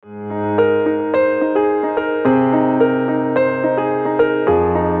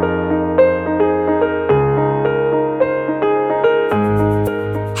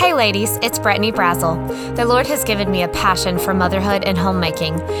ladies, it's Brittany Brazel. The Lord has given me a passion for motherhood and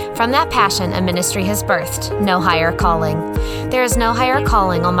homemaking. From that passion, a ministry has birthed, No Higher Calling. There is no higher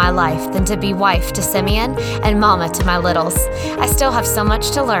calling on my life than to be wife to Simeon and mama to my littles. I still have so much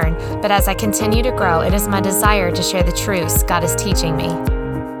to learn, but as I continue to grow, it is my desire to share the truths God is teaching me.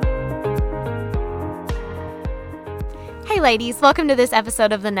 Hey ladies, welcome to this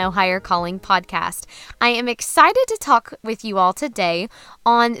episode of the No Higher Calling podcast. I am excited to talk with you all today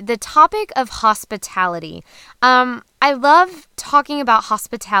on the topic of hospitality. I love talking about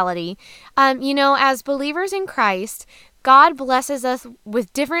hospitality. As believers in Christ, God blesses us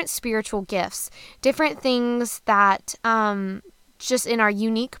with different spiritual gifts, different things that just in our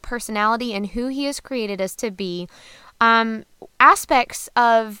unique personality and who He has created us to be, aspects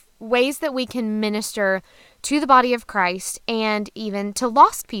of ways that we can minister to the body of Christ and even to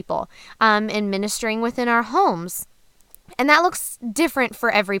lost people in ministering within our homes. And that looks different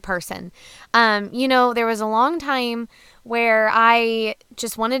for every person. There was a long time where I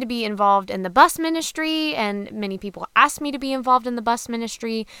just wanted to be involved in the bus ministry, and many people asked me to be involved in the bus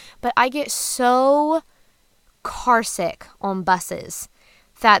ministry, but I get so car sick on buses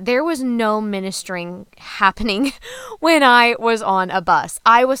that there was no ministering happening when I was on a bus.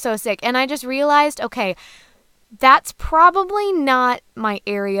 I was so sick, and I just realized, okay, that's probably not my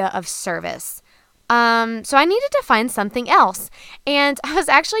area of service. So I needed to find something else. And I was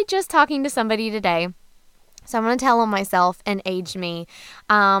actually just talking to somebody today. So I'm going to tell on myself and age me.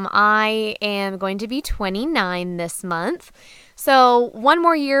 I am going to be 29 this month. So one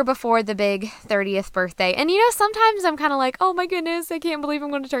more year before the big 30th birthday. And sometimes I'm kind of like, oh my goodness, I can't believe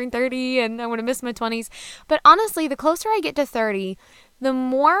I'm going to turn 30 and I'm going to miss my 20s. But honestly, the closer I get to 30, the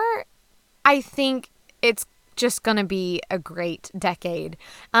more I think it's just going to be a great decade.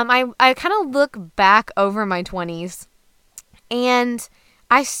 I kind of look back over my 20s and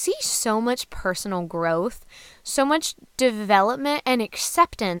I see so much personal growth, so much development and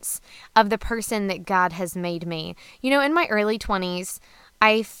acceptance of the person that God has made me. In my early 20s,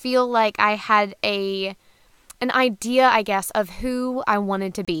 I feel like I had an idea, I guess, of who I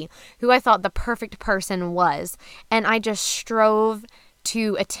wanted to be, who I thought the perfect person was, and I just strove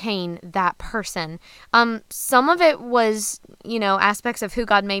to attain that person. Some of it was, aspects of who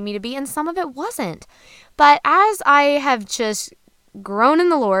God made me to be, and some of it wasn't. But as I have just grown in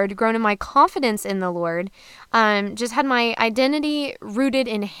the Lord, grown in my confidence in the Lord, just had my identity rooted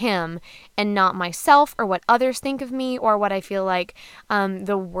in Him and not myself or what others think of me or what I feel like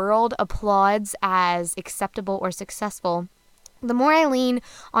the world applauds as acceptable or successful. The more I lean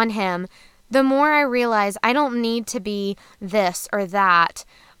on Him, the more I realize I don't need to be this or that,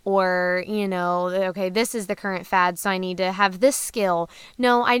 or, okay, this is the current fad, so I need to have this skill.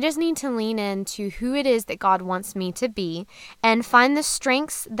 No, I just need to lean into who it is that God wants me to be and find the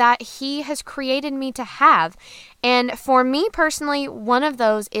strengths that He has created me to have. And for me personally, one of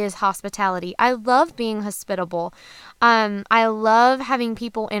those is hospitality. I love being hospitable. I love having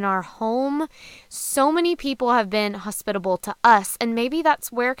people in our home. So many people have been hospitable to us, and maybe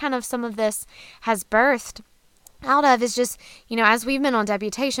that's where kind of some of this has birthed out of, is just, as we've been on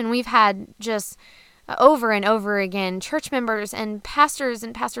deputation, we've had just over and over again church members and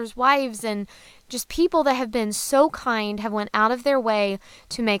pastors wives and just people that have been so kind, have went out of their way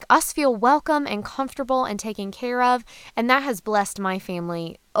to make us feel welcome and comfortable and taken care of, and that has blessed my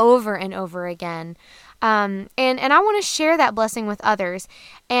family over and over again. And I want to share that blessing with others.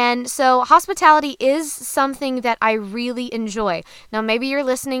 And so hospitality is something that I really enjoy. Now, maybe you're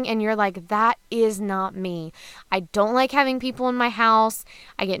listening and you're like, that is not me. I don't like having people in my house.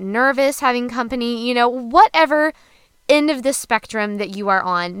 I get nervous having company, whatever end of the spectrum that you are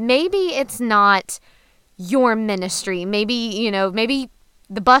on. Maybe it's not your ministry. Maybe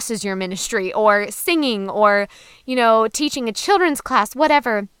the bus is your ministry, or singing, or, teaching a children's class,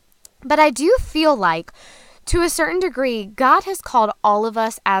 whatever. But I do feel like, to a certain degree, God has called all of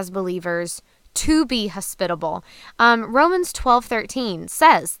us as believers to be hospitable. Romans 12:13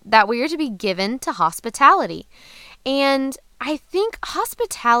 says that we are to be given to hospitality. And I think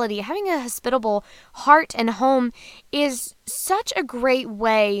hospitality, having a hospitable heart and home, is such a great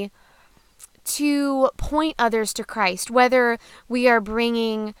way to point others to Christ, whether we are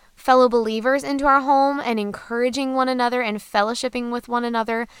bringing fellow believers into our home and encouraging one another and fellowshipping with one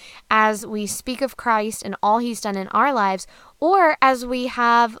another as we speak of Christ and all He's done in our lives, or as we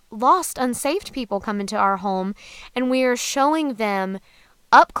have lost, unsaved people come into our home and we are showing them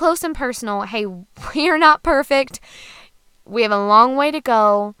up close and personal, hey, we are not perfect. We have a long way to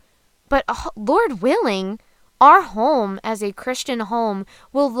go, but Lord willing, our home as a Christian home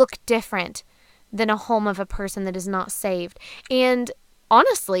will look different than a home of a person that is not saved. And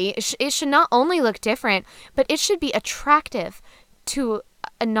honestly, it should not only look different, but it should be attractive to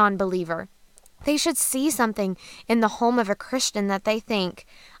a non-believer. They should see something in the home of a Christian that they think,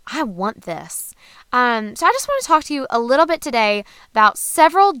 I want this. So I just want to talk to you a little bit today about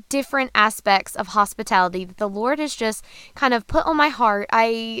several different aspects of hospitality that the Lord has just kind of put on my heart.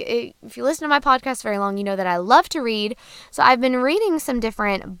 If you listen to my podcast very long, you know that I love to read. So I've been reading some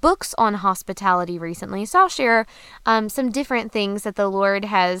different books on hospitality recently. So I'll share some different things that the Lord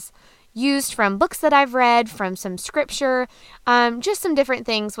has used from books that I've read, from some scripture, just some different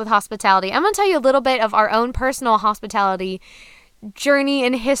things with hospitality. I'm going to tell you a little bit of our own personal hospitality journey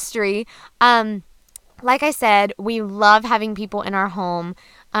and history. Like I said, we love having people in our home.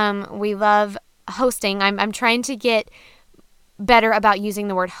 We love hosting. I'm trying to get better about using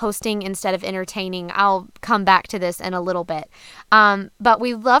the word hosting instead of entertaining. I'll come back to this in a little bit. But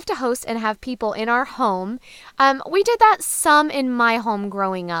we love to host and have people in our home. We did that some in my home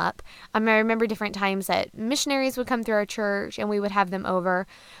growing up. I remember different times that missionaries would come through our church and we would have them over.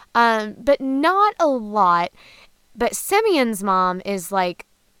 But not a lot. But Simeon's mom is like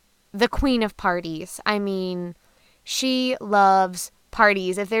the queen of parties. I mean, she loves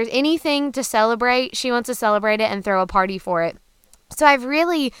parties. If there's anything to celebrate, she wants to celebrate it and throw a party for it. So I've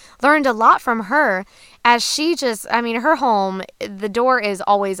really learned a lot from her as she her home, the door is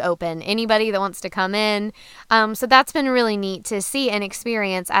always open. Anybody that wants to come in. So that's been really neat to see and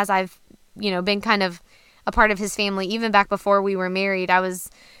experience as I've, been kind of a part of his family. Even back before we were married, I was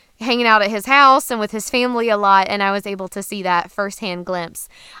hanging out at his house and with his family a lot, and I was able to see that firsthand glimpse.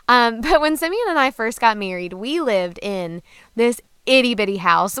 But when Simeon and I first got married, we lived in this itty bitty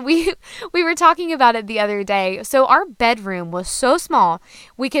house. We were talking about it the other day. So our bedroom was so small.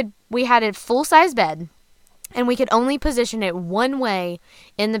 We had a full-size bed, and we could only position it one way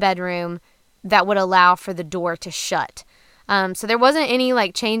in the bedroom that would allow for the door to shut. So there wasn't any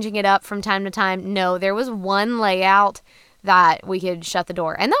like changing it up from time to time. No, there was one layout that we could shut the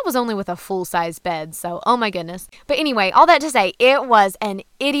door. And that was only with a full-size bed. So, oh my goodness. But anyway, all that to say, it was an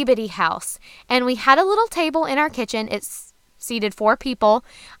itty bitty house. And we had a little table in our kitchen. It's seated 4 people.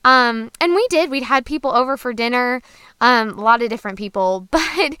 And we'd had people over for dinner, a lot of different people.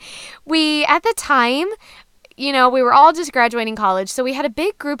 But at the time, we were all just graduating college. So we had a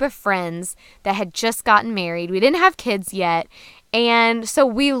big group of friends that had just gotten married. We didn't have kids yet. And so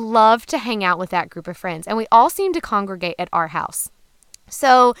we loved to hang out with that group of friends. And we all seemed to congregate at our house.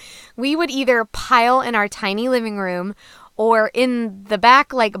 So we would either pile in our tiny living room or in the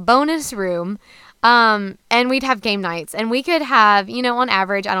back, like, bonus room. And we'd have game nights. And we could have, on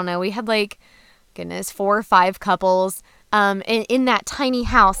average, I don't know, we had 4 or 5 couples in that tiny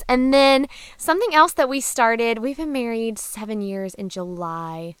house. And then something else that we started, we've been married 7 years in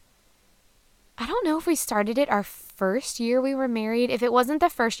July. I don't know if we started it our first year we were married. If it wasn't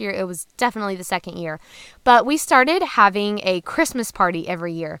the first year, it was definitely the second year. But we started having a Christmas party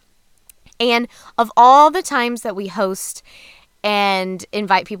every year. And of all the times that we host and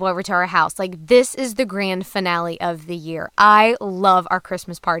invite people over to our house, this is the grand finale of the year. I love our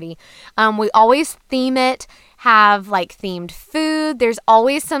Christmas party. We always theme it, have themed food. There's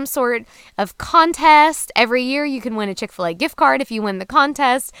always some sort of contest. Every year you can win a Chick-fil-A gift card if you win the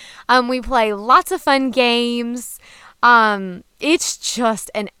contest. We play lots of fun games. It's just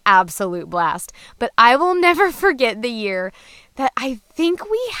an absolute blast. But I will never forget the year that I think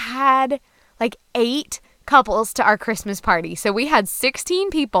we had 8 couples to our Christmas party. So we had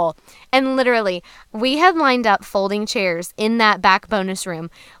 16 people, and literally we had lined up folding chairs in that back bonus room,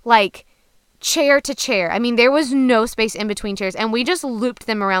 chair to chair. I mean, there was no space in between chairs, and we just looped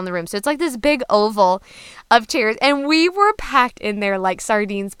them around the room. So it's this big oval of chairs, and we were packed in there like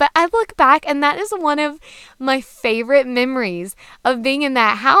sardines. But I look back, and that is one of my favorite memories of being in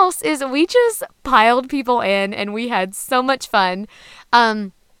that house, is we just piled people in, and we had so much fun.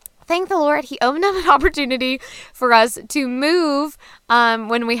 Thank the Lord, he opened up an opportunity for us to move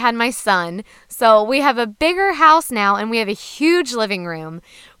when we had my son. So we have a bigger house now, and we have a huge living room,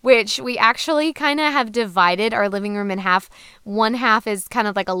 which we actually kind of have divided our living room in half. One half is kind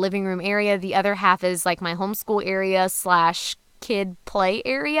of like a living room area. The other half is my homeschool area / kid play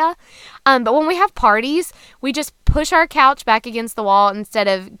area. But when we have parties, we just push our couch back against the wall instead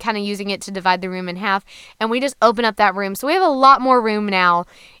of kind of using it to divide the room in half, and we just open up that room. So we have a lot more room now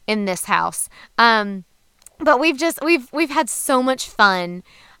in this house. But we've had so much fun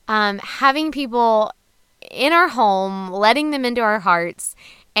having people in our home, letting them into our hearts,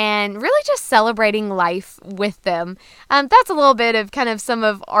 and really just celebrating life with them. That's a little bit of kind of some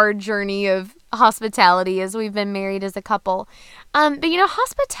of our journey of hospitality as we've been married as a couple. But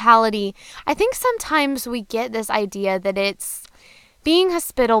hospitality, I think sometimes we get this idea that it's being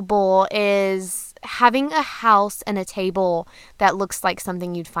hospitable is having a house and a table that looks like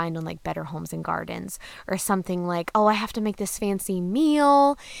something you'd find on like Better Homes and Gardens, or something like, oh, I have to make this fancy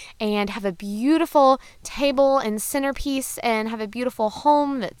meal and have a beautiful table and centerpiece and have a beautiful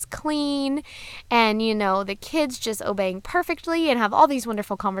home that's clean, and the kids just obeying perfectly and have all these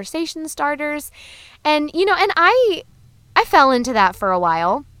wonderful conversation starters. And and I fell into that for a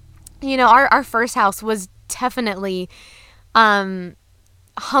while. Our first house was definitely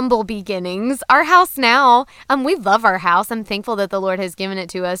humble beginnings. Our house now, we love our house. I'm thankful that the Lord has given it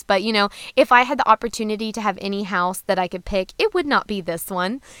to us. But, if I had the opportunity to have any house that I could pick, it would not be this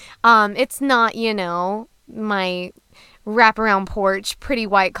one. It's not, my wraparound porch, pretty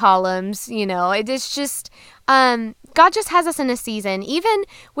white columns, it's just, God just has us in a season. Even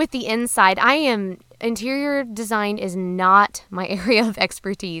with the inside, interior design is not my area of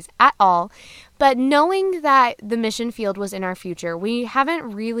expertise at all. But knowing that the mission field was in our future, we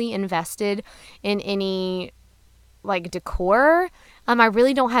haven't really invested in any like decor. I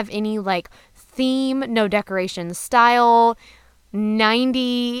really don't have any like theme, no decoration style.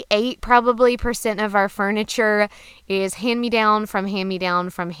 98 probably % of our furniture is hand-me-down from hand-me-down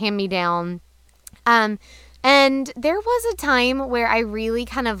from hand-me-down. And there was a time where I really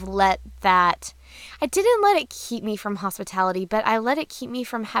kind of I didn't let it keep me from hospitality, but I let it keep me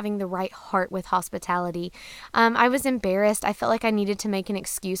from having the right heart with hospitality. I was embarrassed. I felt like I needed to make an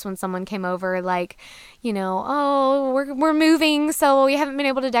excuse when someone came over, like, oh, we're moving, so we haven't been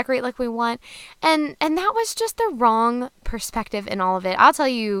able to decorate like we want. And that was just the wrong perspective in all of it. I'll tell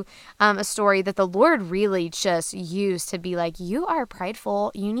you a story that the Lord really just used to be like, you are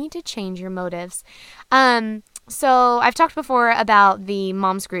prideful. You need to change your motives. So I've talked before about the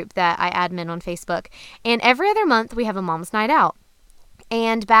moms group that I admin on Facebook, and every other month we have a mom's night out.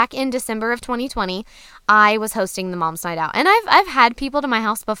 And back in December of 2020, I was hosting the mom's night out, and I've had people to my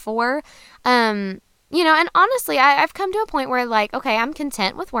house before, and honestly, I've come to a point where like, okay, I'm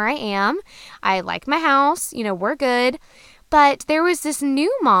content with where I am. I like my house, we're good. But there was this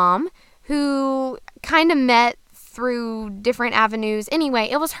new mom who kind of met through different avenues. Anyway,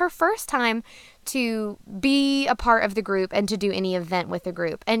 it was her first time to be a part of the group and to do any event with the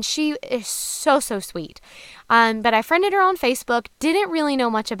group. And she is so sweet. But I friended her on Facebook, didn't really know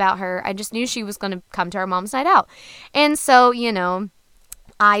much about her. I just knew she was going to come to our mom's night out. And so,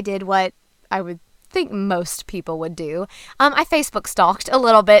 I did what I would think most people would do. I Facebook stalked a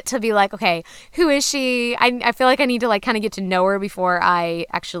little bit to be like, okay, who is she? I feel like I need to like kind of get to know her before I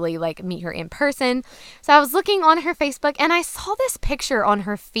actually like meet her in person. So I was looking on her Facebook and I saw this picture on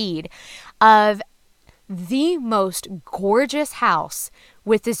her feed of the most gorgeous house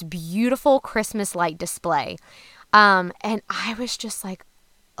with this beautiful Christmas light display. And I was just like,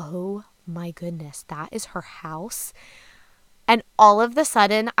 oh my goodness, that is her house. And all of the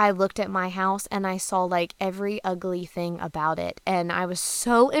sudden, I looked at my house and I saw like every ugly thing about it. And I was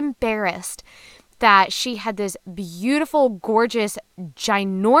so embarrassed that she had this beautiful, gorgeous,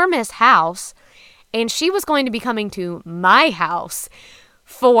 ginormous house. And she was going to be coming to my house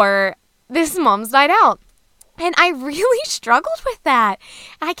for this mom's night out. And I really struggled with that.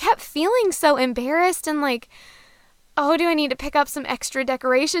 I kept feeling so embarrassed and like, oh, do I need to pick up some extra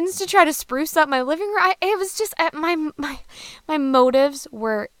decorations to try to spruce up my living room? It was just my motives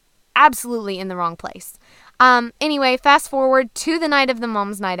were absolutely in the wrong place. Anyway, fast forward to the night of the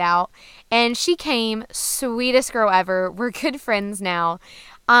mom's night out, and she came, sweetest girl ever. We're good friends now.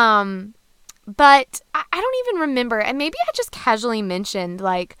 But I don't even remember, and maybe I just casually mentioned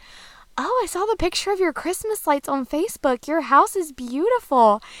like, oh, I saw the picture of your Christmas lights on Facebook. Your house is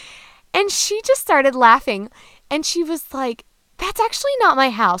beautiful. And she just started laughing. And she was like, that's actually not my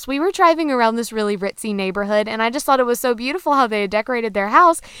house. We were driving around this really ritzy neighborhood, and I just thought it was so beautiful how they had decorated their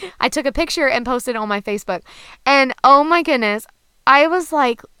house. I took a picture and posted it on my Facebook. And oh my goodness, I was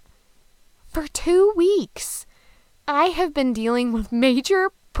like, for 2 weeks, I have been dealing with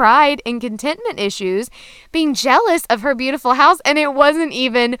major pride and contentment issues, being jealous of her beautiful house, and it wasn't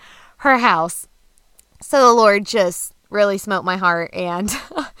even her house. So the Lord just really smote my heart, and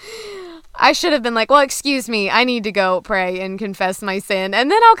I should have been like, well, excuse me, I need to go pray and confess my sin,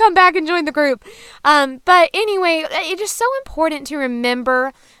 and then I'll come back and join the group. But anyway, it is so important to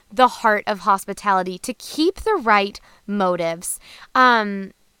remember the heart of hospitality, to keep the right motives.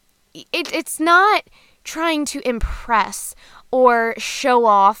 It's not trying to impress or show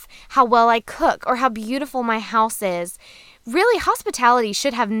off how well I cook or how beautiful my house is. Really, hospitality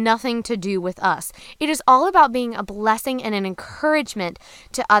should have nothing to do with us. It is all about being a blessing and an encouragement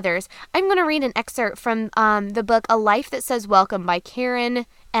to others. I'm going to read an excerpt from the book A Life That Says Welcome by Karen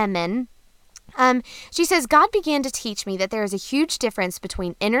Eman. She says, God began to teach me that there is a huge difference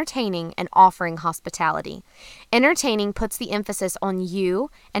between entertaining and offering hospitality. Entertaining puts the emphasis on you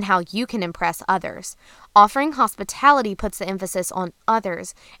and how you can impress others. Offering hospitality puts the emphasis on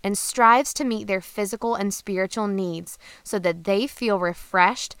others and strives to meet their physical and spiritual needs so that they feel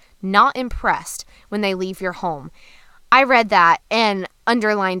refreshed, not impressed, when they leave your home. I read that and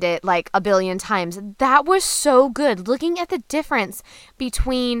underlined it like a billion times. That was so good. Looking at the difference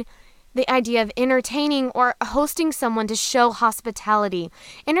between the idea of entertaining or hosting someone to show hospitality.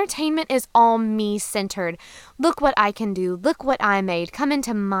 Entertainment is all me-centered. Look what I can do. Look what I made. Come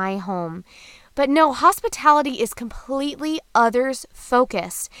into my home. But no, hospitality is completely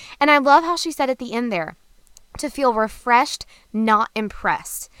others-focused. And I love how she said at the end there, to feel refreshed, not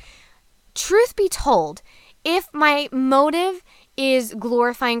impressed. Truth be told, if my motive is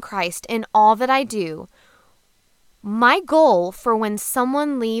glorifying Christ in all that I do, my goal for when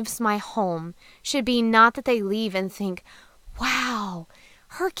someone leaves my home should be not that they leave and think, wow,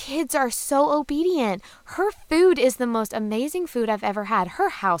 her kids are so obedient. Her food is the most amazing food I've ever had. Her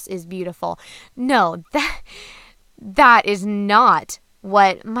house is beautiful. No, that is not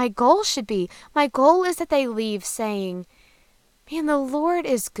what my goal should be. My goal is that they leave saying, man, the Lord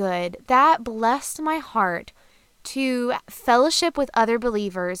is good. That blessed my heart to fellowship with other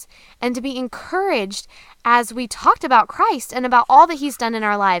believers and to be encouraged as we talked about Christ and about all that he's done in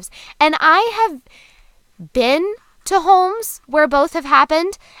our lives. And I have been to homes where both have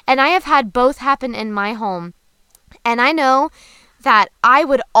happened, and I have had both happen in my home. And I know that I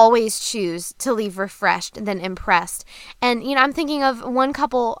would always choose to leave refreshed than impressed. And, I'm thinking of one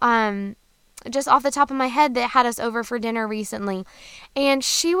couple, just off the top of my head, that had us over for dinner recently. And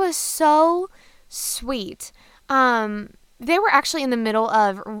she was so sweet. They're currently in the middle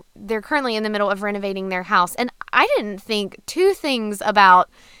of renovating their house. And I didn't think two things about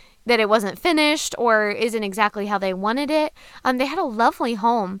that it wasn't finished or isn't exactly how they wanted it. They had a lovely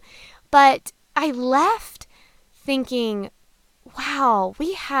home, but I left thinking, wow,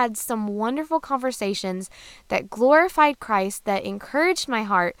 we had some wonderful conversations that glorified Christ, that encouraged my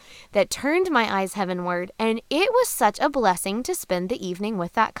heart, that turned my eyes heavenward, and it was such a blessing to spend the evening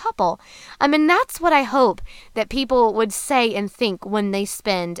with that couple. That's what I hope that people would say and think when they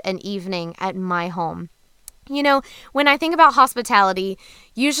spend an evening at my home. When I think about hospitality,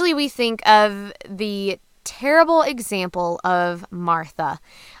 usually we think of the terrible example of Martha.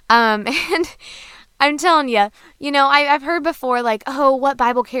 And I'm telling you, I've heard before, like, oh, what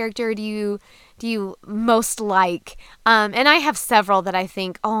Bible character do you most like? And I have several that I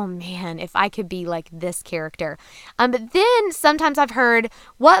think, oh man, if I could be like this character. But then sometimes I've heard,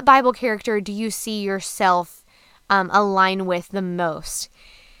 what Bible character do you see yourself align with the most?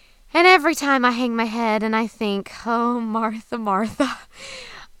 And every time I hang my head and I think, oh, Martha, Martha,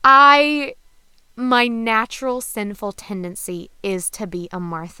 my natural sinful tendency is to be a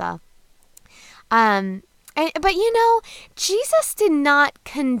Martha. But Jesus did not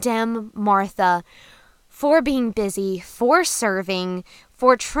condemn Martha for being busy, for serving,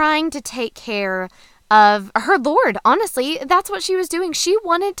 for trying to take care of her Lord. Honestly, that's what she was doing. She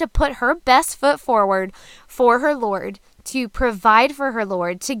wanted to put her best foot forward for her Lord, to provide for her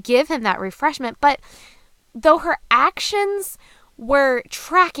Lord, to give him that refreshment. But though her actions were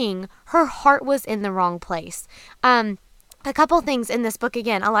tracking, her heart was in the wrong place. A couple things in this book,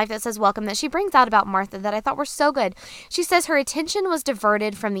 again, A Life That Says Welcome, that she brings out about Martha that I thought were so good. She says her attention was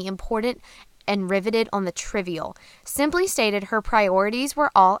diverted from the important and riveted on the trivial. Simply stated, her priorities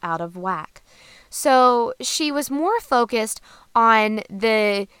were all out of whack. So she was more focused on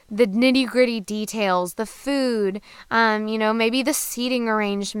the nitty-gritty details, the food, maybe the seating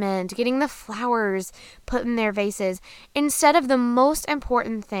arrangement, getting the flowers put in their vases, instead of the most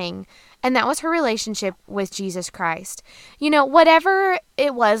important thing, and that was her relationship with Jesus Christ. Whatever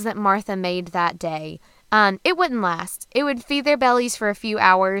it was that Martha made that day, it wouldn't last. It would feed their bellies for a few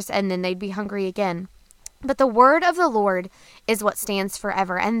hours, and then they'd be hungry again. But the word of the Lord is what stands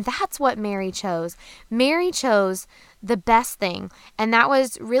forever, and that's what Mary chose. Mary chose the best thing, and that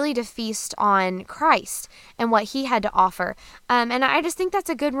was really to feast on Christ and what he had to offer. And I just think that's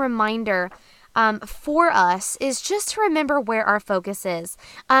a good reminder for us, is just to remember where our focus is.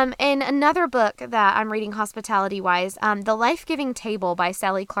 In another book that I'm reading hospitality-wise, The Life-Giving Table by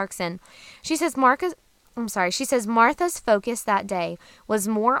Sally Clarkson, she says Martha's focus that day was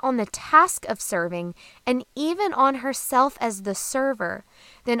more on the task of serving and even on herself as the server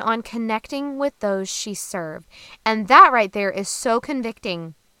than on connecting with those she served. And that right there is so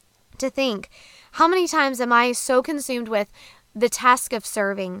convicting to think, how many times am I so consumed with the task of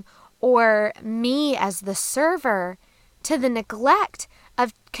serving or me as the server to the neglect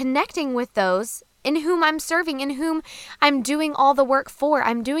of connecting with those in whom I'm serving, in whom I'm doing all the work for.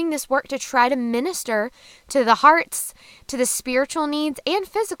 I'm doing this work to try to minister to the hearts, to the spiritual needs and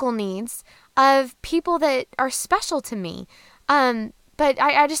physical needs of people that are special to me. But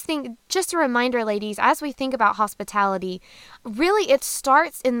I just think, just a reminder, ladies, as we think about hospitality, really it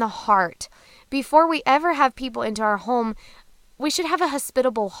starts in the heart. Before we ever have people into our home, we should have a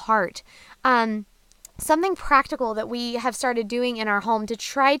hospitable heart. Something practical that we have started doing in our home to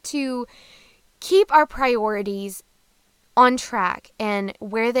try to keep our priorities on track and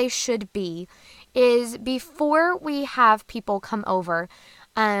where they should be is before we have people come over,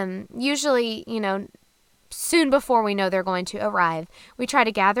 usually, soon before we know they're going to arrive, we try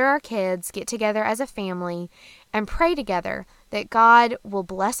to gather our kids, get together as a family, and pray together that God will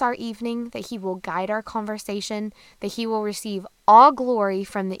bless our evening, that He will guide our conversation, that He will receive all glory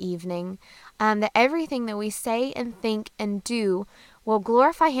from the evening, that everything that we say and think and do will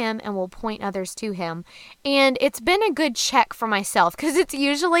glorify Him and will point others to Him. And it's been a good check for myself, because it's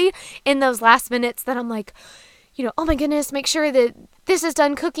usually in those last minutes that I'm like, oh my goodness, make sure that this is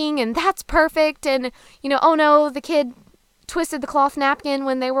done cooking and that's perfect. And, oh no, the kid twisted the cloth napkin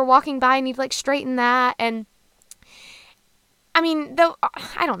when they were walking by and you'd straighten that. And I mean, though,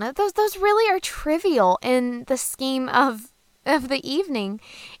 I don't know, those really are trivial in the scheme of the evening.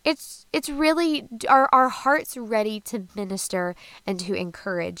 It's really our hearts ready to minister and to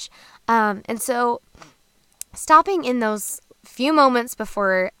encourage. And so stopping in those few moments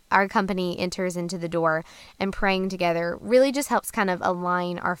before our company enters into the door and praying together really just helps kind of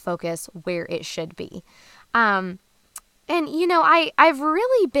align our focus where it should be. And, I've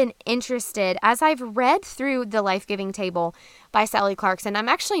really been interested as I've read through The Life-Giving Table by Sally Clarkson. I'm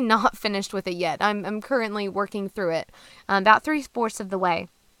actually not finished with it yet. I'm currently working through it, about 3/4 of the way.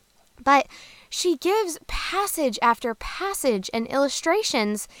 But she gives passage after passage and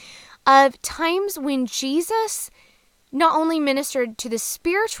illustrations of times when Jesus not only ministered to the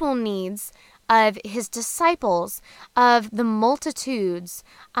spiritual needs of His disciples, of the multitudes,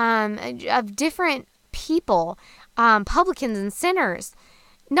 of different people, publicans and sinners,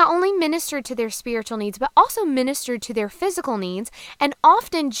 not only ministered to their spiritual needs, but also ministered to their physical needs. And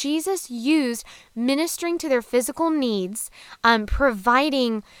often Jesus used ministering to their physical needs,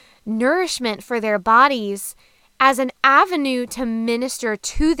 providing nourishment for their bodies as an avenue to minister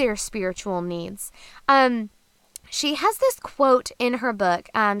to their spiritual needs. She has this quote in her book,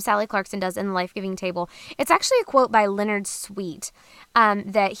 Sally Clarkson does, in The Life-Giving Table. It's actually a quote by Leonard Sweet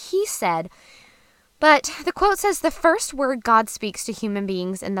that he said, but the quote says, "The first word God speaks to human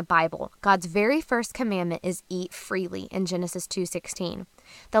beings in the Bible, God's very first commandment, is eat freely in Genesis 2:16.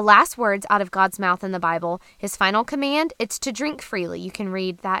 The last words out of God's mouth in the Bible, His final command, it's to drink freely." You can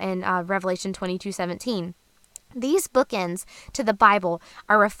read that in Revelation 22:17. These bookends to the Bible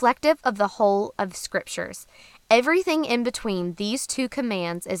are reflective of the whole of Scriptures. Everything in between these two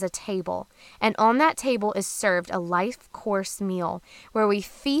commands is a table, and on that table is served a life-course meal where we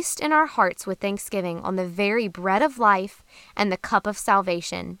feast in our hearts with thanksgiving on the very bread of life and the cup of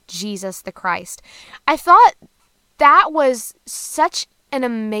salvation, Jesus the Christ. I thought that was such an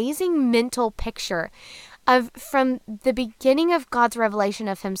amazing mental picture of from the beginning of God's revelation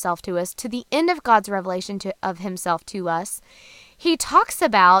of Himself to us to the end of God's revelation of Himself to us. He talks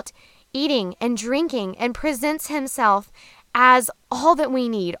about eating and drinking and presents Himself as all that we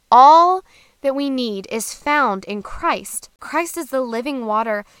need. All that we need is found in Christ. Christ is the living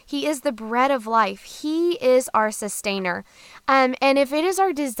water. He is the bread of life. He is our sustainer. And if it is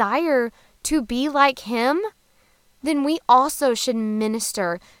our desire to be like Him, then we also should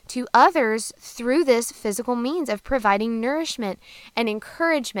minister to others through this physical means of providing nourishment and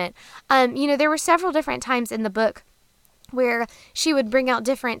encouragement. There were several different times in the book where she would bring out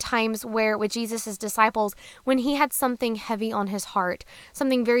different times where with Jesus' disciples, when He had something heavy on His heart,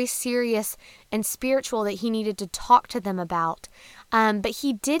 something very serious and spiritual that He needed to talk to them about. But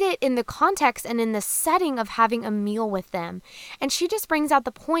He did it in the context and in the setting of having a meal with them. And she just brings out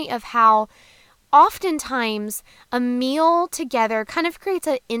the point of how oftentimes a meal together kind of creates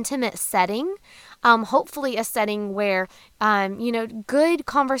an intimate setting, hopefully a setting where, good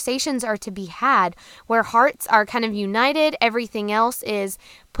conversations are to be had, where hearts are kind of united, everything else is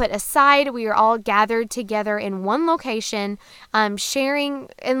put aside, we are all gathered together in one location, sharing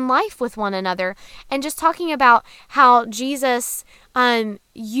in life with one another, and just talking about how Jesus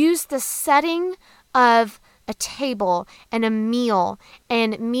used the setting of a table and a meal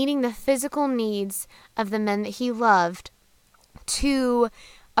and meeting the physical needs of the men that He loved to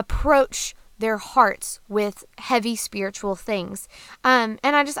approach their hearts with heavy spiritual things. And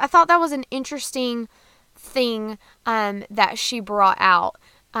I thought that was an interesting thing that she brought out.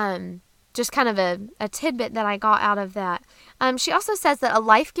 Just kind of a tidbit that I got out of that. She also says that a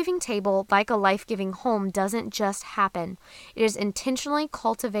life-giving table, like a life-giving home, doesn't just happen. It is intentionally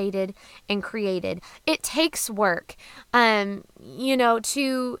cultivated and created. It takes work,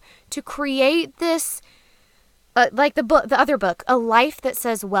 to create this, like the other book, A Life That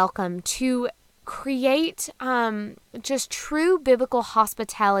Says Welcome, to create just true biblical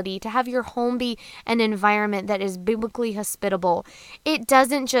hospitality, to have your home be an environment that is biblically hospitable. It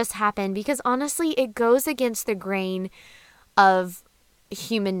doesn't just happen, because honestly, it goes against the grain of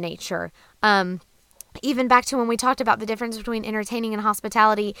human nature. Even back to when we talked about the difference between entertaining and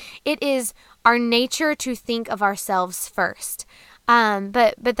hospitality, it is our nature to think of ourselves first.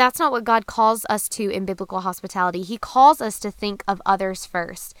 But that's not what God calls us to in biblical hospitality. He calls us to think of others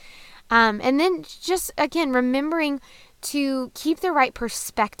first. And then just, again, remembering to keep the right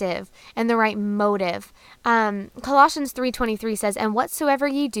perspective and the right motive. Colossians 3:23 says, "And whatsoever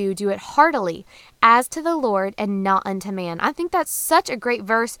ye do, do it heartily, as to the Lord and not unto man." I think that's such a great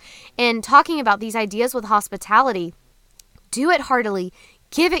verse in talking about these ideas with hospitality. Do it heartily.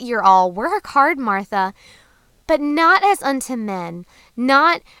 Give it your all. Work hard, Martha. But not as unto men,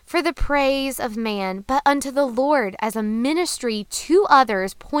 not for the praise of man, but unto the Lord, as a ministry to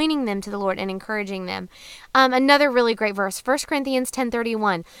others, pointing them to the Lord and encouraging them. Another really great verse, 1 Corinthians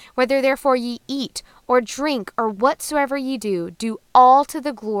 10:31, "Whether therefore ye eat or drink or whatsoever ye do, do all to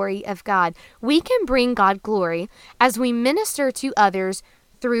the glory of God." We can bring God glory as we minister to others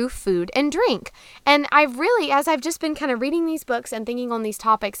through food and drink. And I've really, as I've just been kind of reading these books and thinking on these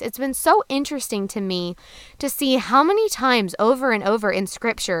topics, it's been so interesting to me to see how many times over and over in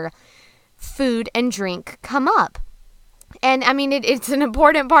Scripture food and drink come up. And I mean, it's an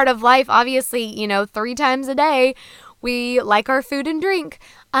important part of life. Obviously, 3 times a day we like our food and drink.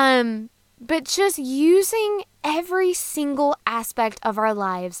 But just using every single aspect of our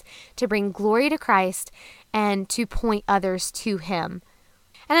lives to bring glory to Christ and to point others to Him.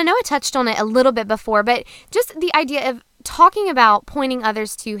 And I know I touched on it a little bit before, but just the idea of talking about pointing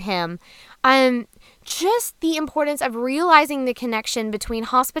others to Him, just the importance of realizing the connection between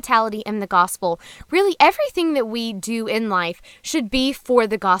hospitality and the gospel. Really, everything that we do in life should be for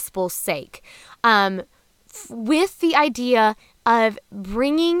the gospel's sake, with the idea of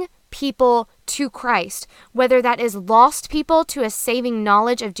bringing people to Christ, whether that is lost people to a saving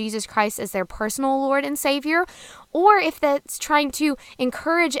knowledge of Jesus Christ as their personal Lord and Savior, or if that's trying to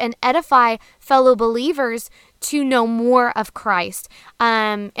encourage and edify fellow believers to know more of Christ.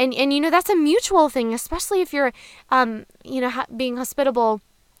 And that's a mutual thing, especially if you're, being hospitable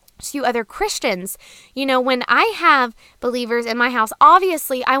to other Christians. When I have believers in my house,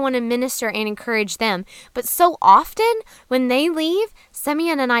 obviously I want to minister and encourage them. But so often when they leave,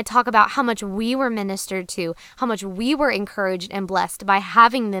 Simeon and I talk about how much we were ministered to, how much we were encouraged and blessed by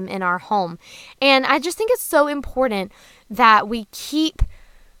having them in our home. And I just think it's so important that we keep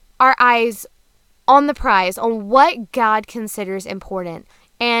our eyes on the prize, on what God considers important.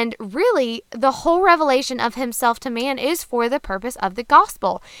 And really, the whole revelation of Himself to man is for the purpose of the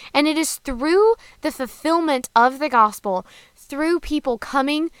gospel. And it is through the fulfillment of the gospel, through people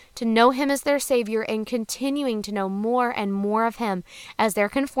coming to know Him as their Savior and continuing to know more and more of Him as they're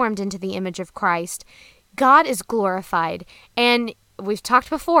conformed into the image of Christ, God is glorified. And we've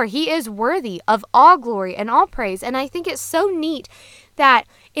talked before, He is worthy of all glory and all praise. And I think it's so neat that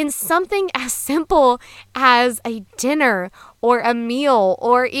in something as simple as a dinner or a meal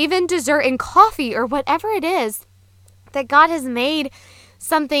or even dessert and coffee or whatever it is, that God has made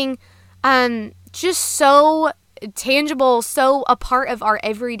something just so tangible, so a part of our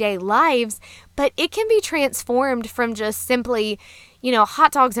everyday lives, but it can be transformed from just simply,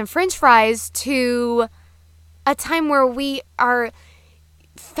 hot dogs and French fries to a time where we are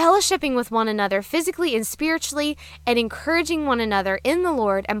fellowshipping with one another physically and spiritually and encouraging one another in the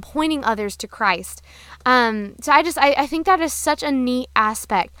Lord and pointing others to Christ. So I think that is such a neat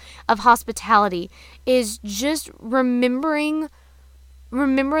aspect of hospitality, is just remembering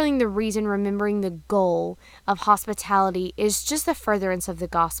the reason, remembering the goal of hospitality is just the furtherance of the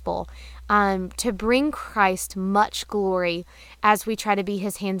gospel, to bring Christ much glory as we try to be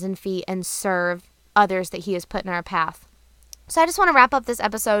His hands and feet and serve others that He has put in our path. So I just want to wrap up this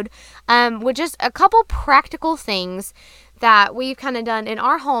episode with just a couple practical things that we've kind of done in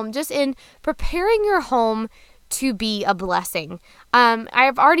our home, just in preparing your home to be a blessing.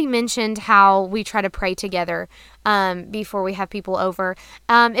 I've already mentioned how we try to pray together before we have people over.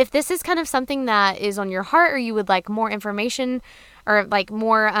 If this is kind of something that is on your heart, or you would like more information, or like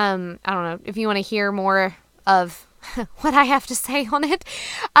more, I don't know, if you want to hear more of what I have to say on it.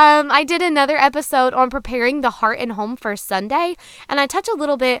 I did another episode on preparing the heart and home for Sunday, and I touch a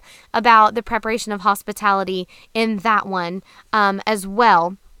little bit about the preparation of hospitality in that one as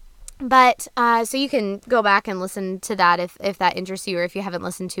well. But so you can go back and listen to that if that interests you or if you haven't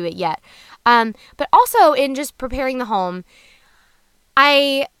listened to it yet. But also in just preparing the home,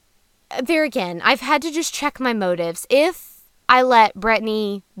 I've had to just check my motives. If I let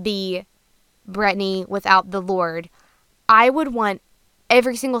Brittany be Brittany without the Lord, I would want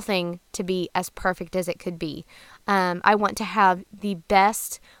every single thing to be as perfect as it could be. I want to have the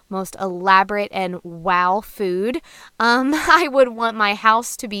best, most elaborate and wow food. I would want my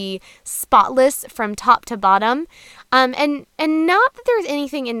house to be spotless from top to bottom. And not that there's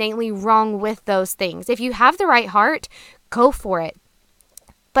anything innately wrong with those things. If you have the right heart, go for it.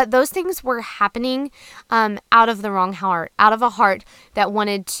 But those things were happening out of the wrong heart, out of a heart that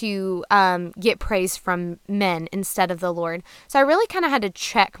wanted to get praise from men instead of the Lord. So I really kind of had to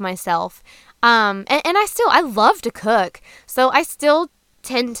check myself. And I love to cook. So I still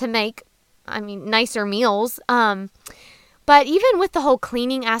tend to make, nicer meals. But even with the whole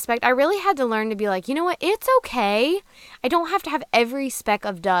cleaning aspect, I really had to learn to be like, you know what? It's okay. I don't have to have every speck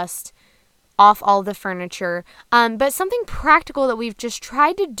of dust off all the furniture. But something practical that we've just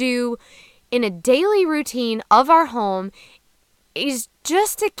tried to do in a daily routine of our home is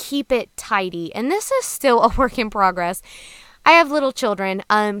just to keep it tidy. And this is still a work in progress. I have little children,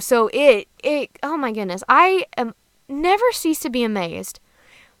 so it oh my goodness, I am never cease to be amazed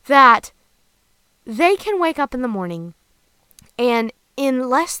that they can wake up in the morning and in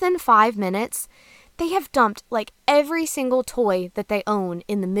less than 5 minutes, they have dumped like every single toy that they own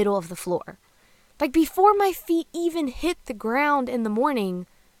in the middle of the floor. Like before my feet even hit the ground in the morning,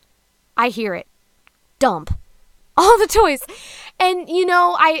 I hear it. Dump. All the toys. And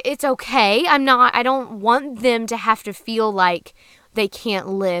it's okay. I don't want them to have to feel like they can't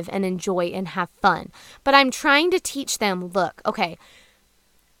live and enjoy and have fun. But I'm trying to teach them, look, okay,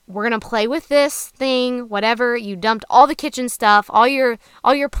 we're going to play with this thing, whatever. You dumped all the kitchen stuff, all your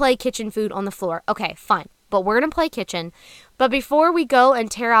play kitchen food on the floor. Okay, fine. But we're going to play kitchen. But before we go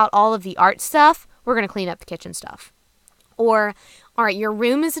and tear out all of the art stuff, we're going to clean up the kitchen stuff. Or, all right, your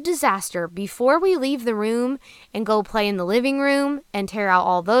room is a disaster. Before we leave the room and go play in the living room and tear out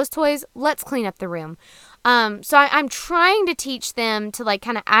all those toys, let's clean up the room. So I'm trying to teach them to like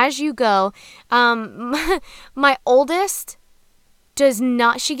kind of as you go. My oldest does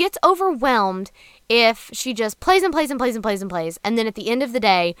not, she gets overwhelmed if she just plays and plays and plays and plays and plays. And then at the end of the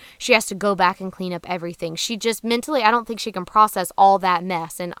day, she has to go back and clean up everything. She just mentally, I don't think she can process all that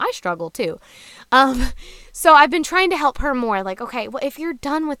mess. And I struggle too. So I've been trying to help her more. Like, okay, well, if you're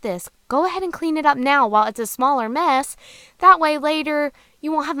done with this, go ahead and clean it up now while it's a smaller mess. That way later,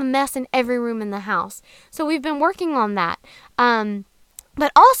 you won't have a mess in every room in the house. So we've been working on that.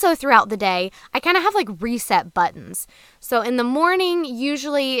 But also throughout the day, I kind of have like reset buttons. So in the morning,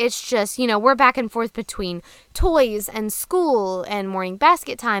 usually it's just, we're back and forth between toys and school and morning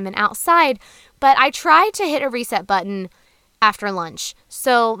basket time and outside. But I try to hit a reset button after lunch.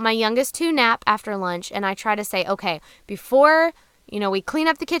 So my youngest two nap after lunch, and I try to say, okay, before, we clean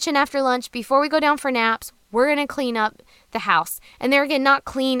up the kitchen after lunch, before we go down for naps, we're going to clean up the house. And there again, not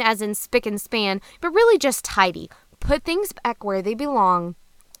clean as in spick and span, but really just tidy. Put things back where they belong.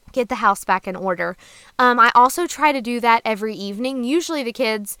 Get the house back in order. I also try to do that every evening. Usually the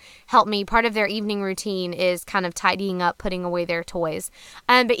kids help me. Part of their evening routine is kind of tidying up, putting away their toys.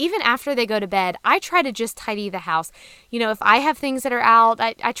 But even after they go to bed, I try to just tidy the house. If I have things that are out,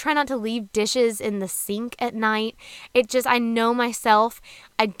 I try not to leave dishes in the sink at night. I know myself.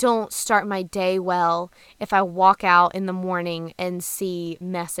 I don't start my day well if I walk out in the morning and see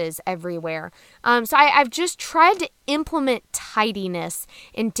messes everywhere. So I've just tried to implement tidiness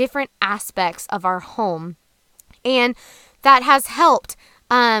in different aspects of our home. And that has helped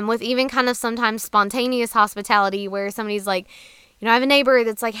with even kind of sometimes spontaneous hospitality where somebody's like, I have a neighbor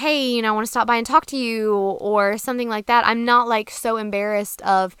that's like, hey, I want to stop by and talk to you or something like that. I'm not like so embarrassed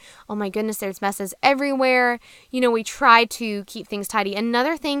of, oh my goodness, there's messes everywhere. We try to keep things tidy.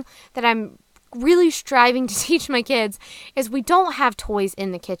 Another thing that I'm really striving to teach my kids is we don't have toys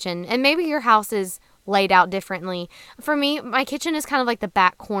in the kitchen. And maybe your house is laid out differently. For me, my kitchen is kind of like the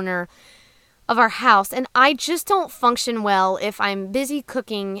back corner of our house, and I just don't function well if I'm busy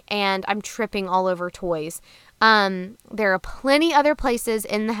cooking and I'm tripping all over toys. There are plenty other places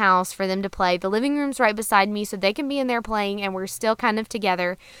in the house for them to play. The living room's right beside me, so they can be in there playing, and we're still kind of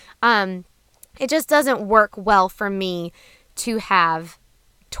together. It just doesn't work well for me to have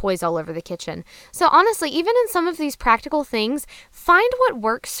toys all over the kitchen. So honestly, even in some of these practical things, find what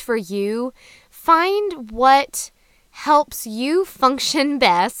works for you. Find what helps you function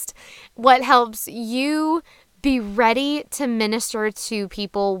best, what helps you be ready to minister to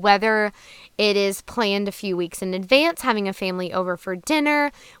people, whether it is planned a few weeks in advance, having a family over for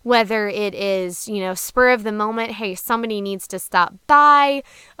dinner, whether it is, spur of the moment, hey, somebody needs to stop by.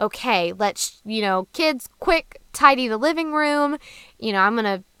 Okay, let's, kids, quick, tidy the living room. I'm going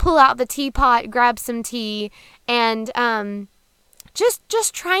to pull out the teapot, grab some tea, and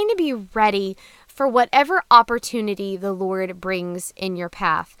just trying to be ready for whatever opportunity the Lord brings in your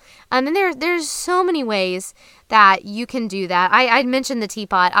path. And there's so many ways that you can do that. I mentioned the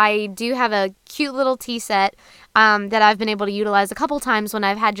teapot. I do have a cute little tea set that I've been able to utilize a couple times when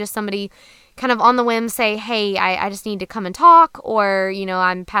I've had just somebody kind of on the whim say, hey, I just need to come and talk, or,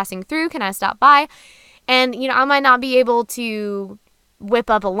 I'm passing through. Can I stop by? And, I might not be able to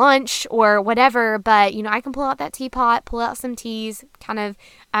whip up a lunch or whatever, but, I can pull out that teapot, pull out some teas, kind of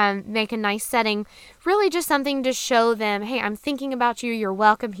make a nice setting. Really just something to show them, hey, I'm thinking about you. You're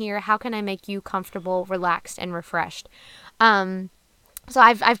welcome here. How can I make you comfortable, relaxed, and refreshed? So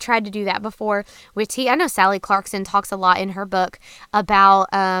I've tried to do that before with tea. I know Sally Clarkson talks a lot in her book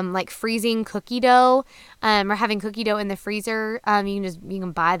about like freezing cookie dough or having cookie dough in the freezer. You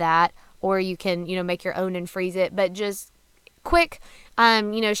can buy that, or you can, make your own and freeze it, but just quick.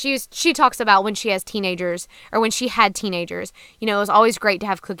 She talks about when she has teenagers, or when she had teenagers, it was always great to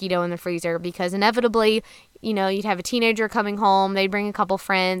have cookie dough in the freezer, because inevitably, you'd have a teenager coming home, they'd bring a couple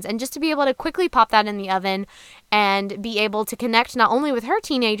friends, and just to be able to quickly pop that in the oven and be able to connect not only with her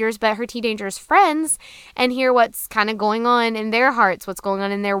teenagers, but her teenagers' friends, and hear what's kind of going on in their hearts, what's going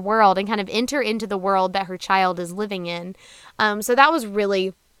on in their world, and kind of enter into the world that her child is living in. So that was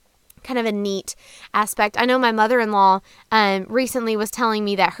really kind of a neat aspect. I know my mother-in-law recently was telling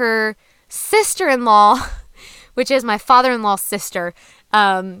me that her sister-in-law, which is my father-in-law's sister,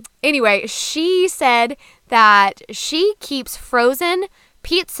 anyway, she said that she keeps frozen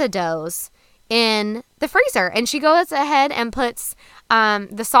pizza doughs in the freezer, and she goes ahead and puts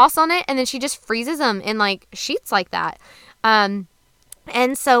the sauce on it, and then she just freezes them in like sheets like that. And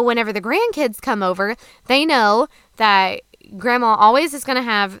so whenever the grandkids come over, they know that Grandma always is going to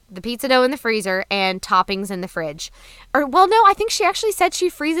have the pizza dough in the freezer and toppings in the fridge. I think she actually said she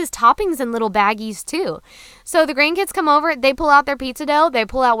freezes toppings in little baggies too. So the grandkids come over, they pull out their pizza dough, they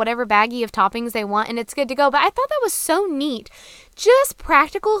pull out whatever baggie of toppings they want, and it's good to go. But I thought that was so neat. Just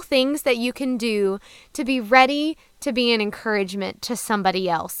practical things that you can do to be ready to be an encouragement to somebody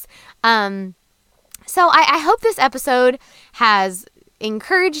else. So I hope this episode has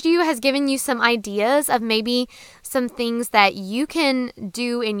encouraged you, has given you some ideas of maybe some things that you can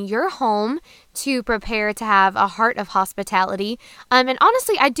do in your home to prepare to have a heart of hospitality. And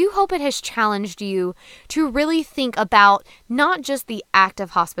honestly, I do hope it has challenged you to really think about not just the act of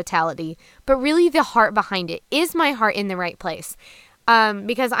hospitality, but really the heart behind it. Is my heart in the right place?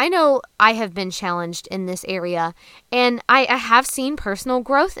 Because I know I have been challenged in this area, and I have seen personal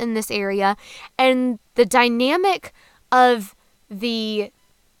growth in this area, and the dynamic of the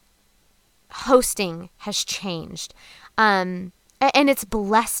hosting has changed, and it's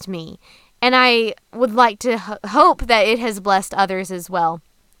blessed me, and I would like to hope that it has blessed others as well.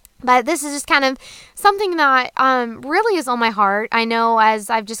 But this is just kind of something that really is on my heart. I know, as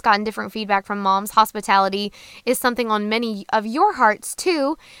I've just gotten different feedback from moms, hospitality is something on many of your hearts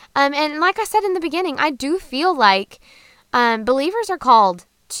too. And like I said in the beginning, I do feel like believers are called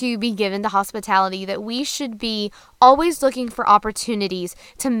to be given to hospitality, that we should be always looking for opportunities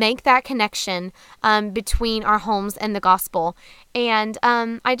to make that connection between our homes and the gospel. And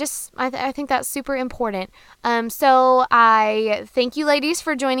I think that's super important. So I thank you, ladies,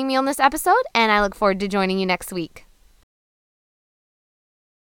 for joining me on this episode, and I look forward to joining you next week.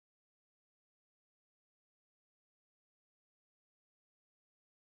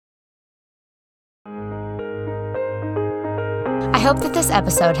 I hope that this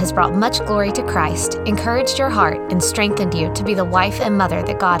episode has brought much glory to Christ, encouraged your heart, and strengthened you to be the wife and mother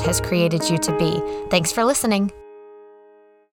that God has created you to be. Thanks for listening.